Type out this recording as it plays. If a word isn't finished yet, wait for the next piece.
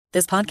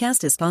This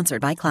podcast is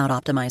sponsored by Cloud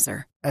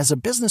Optimizer. As a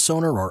business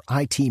owner or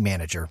IT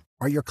manager,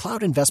 are your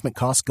cloud investment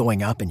costs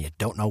going up and you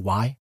don't know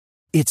why?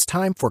 It's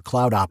time for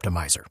Cloud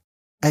Optimizer.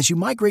 As you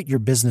migrate your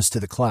business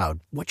to the cloud,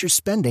 what you're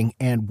spending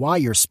and why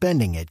you're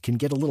spending it can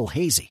get a little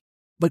hazy.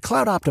 But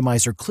Cloud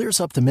Optimizer clears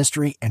up the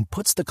mystery and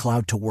puts the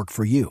cloud to work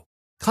for you.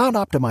 Cloud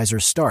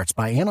Optimizer starts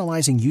by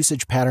analyzing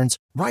usage patterns,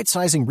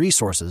 right-sizing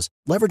resources,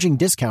 leveraging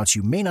discounts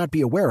you may not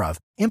be aware of,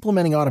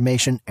 implementing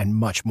automation, and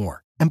much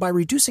more. And by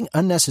reducing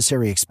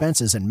unnecessary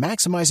expenses and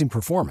maximizing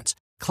performance,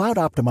 Cloud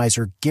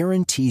Optimizer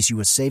guarantees you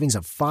a savings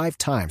of 5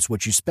 times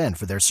what you spend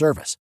for their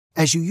service.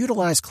 As you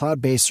utilize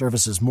cloud-based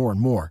services more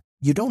and more,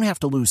 you don't have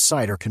to lose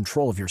sight or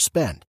control of your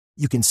spend.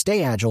 You can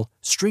stay agile,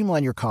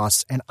 streamline your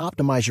costs, and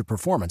optimize your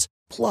performance,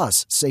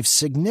 plus save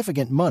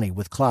significant money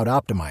with Cloud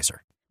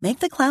Optimizer. Make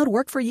the cloud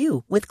work for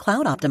you with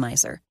Cloud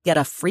Optimizer. Get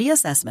a free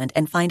assessment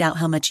and find out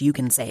how much you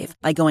can save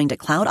by going to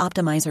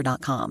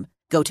cloudoptimizer.com.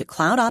 Go to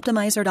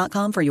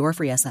cloudoptimizer.com for your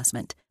free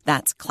assessment.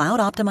 That's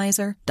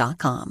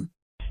cloudoptimizer.com.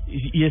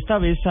 Y esta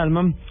vez,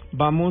 Salman,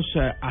 vamos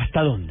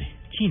 ¿hasta dónde?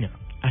 China.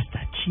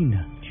 Hasta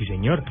China. Sí,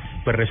 señor.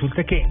 Pues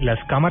resulta que las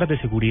cámaras de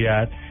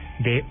seguridad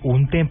de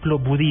un templo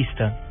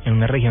budista en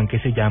una región que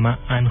se llama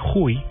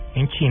Anhui,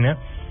 en China,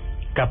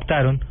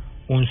 captaron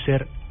un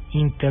ser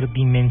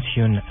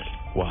interdimensional.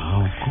 Wow,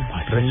 ¿cómo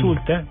así?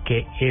 Resulta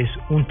que es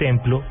un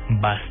templo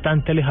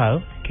bastante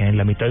alejado, que en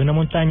la mitad de una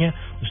montaña,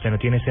 usted no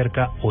tiene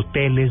cerca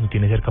hoteles, no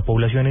tiene cerca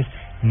poblaciones,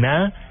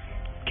 nada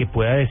que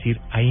pueda decir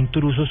hay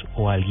intrusos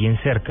o alguien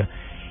cerca.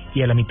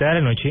 Y a la mitad de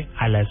la noche,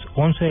 a las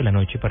 11 de la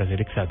noche para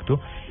ser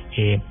exacto,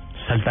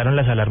 saltaron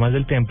las alarmas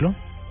del templo.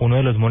 Uno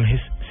de los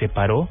monjes se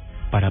paró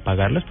para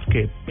apagarlas,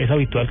 porque es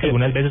habitual que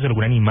algunas veces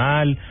algún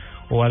animal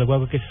o algo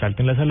haga que se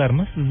salten las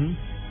alarmas.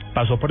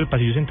 Pasó por el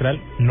pasillo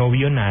central, no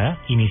vio nada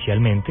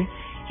inicialmente,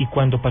 y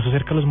cuando pasó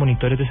cerca de los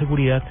monitores de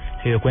seguridad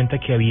se dio cuenta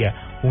que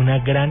había una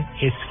gran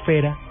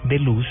esfera de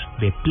luz,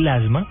 de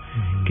plasma,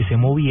 que se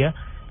movía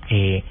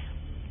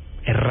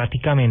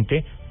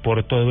erráticamente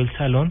por todo el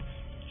salón,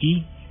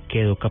 y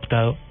quedó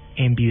captado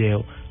en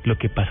video lo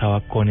que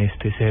pasaba con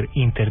este ser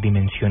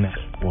interdimensional.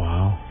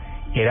 Wow.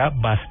 Era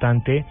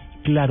bastante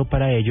claro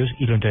para ellos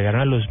y lo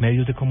entregaron a los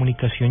medios de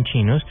comunicación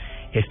chinos,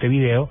 este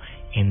video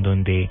en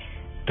donde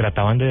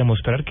trataban de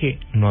demostrar que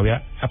no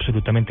había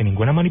absolutamente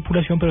ninguna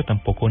manipulación, pero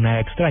tampoco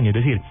nada extraño. Es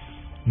decir,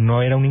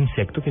 no era un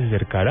insecto que se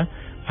acercara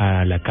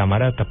a la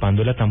cámara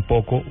tapándola,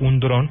 tampoco un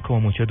dron,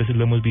 como muchas veces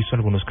lo hemos visto en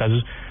algunos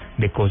casos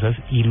de cosas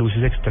y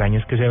luces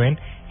extrañas que se ven.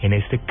 En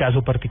este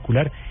caso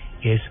particular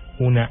es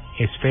una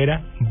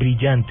esfera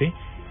brillante,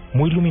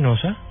 muy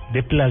luminosa,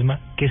 de plasma,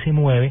 que se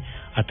mueve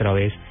a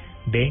través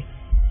de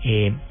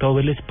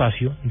todo el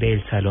espacio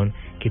del salón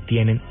que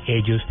tienen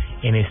ellos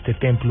en este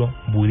templo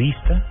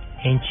budista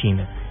en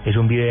China. Es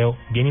un video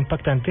bien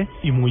impactante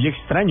y muy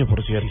extraño,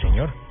 por cierto. Sí,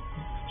 señor.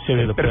 Se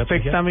ve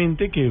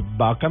perfectamente que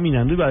va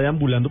caminando y va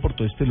deambulando por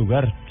todo este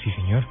lugar. Sí,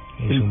 señor.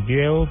 Es un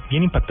video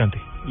bien impactante.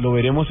 Lo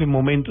veremos en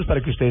momentos para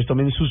que ustedes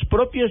tomen sus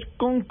propias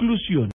conclusiones.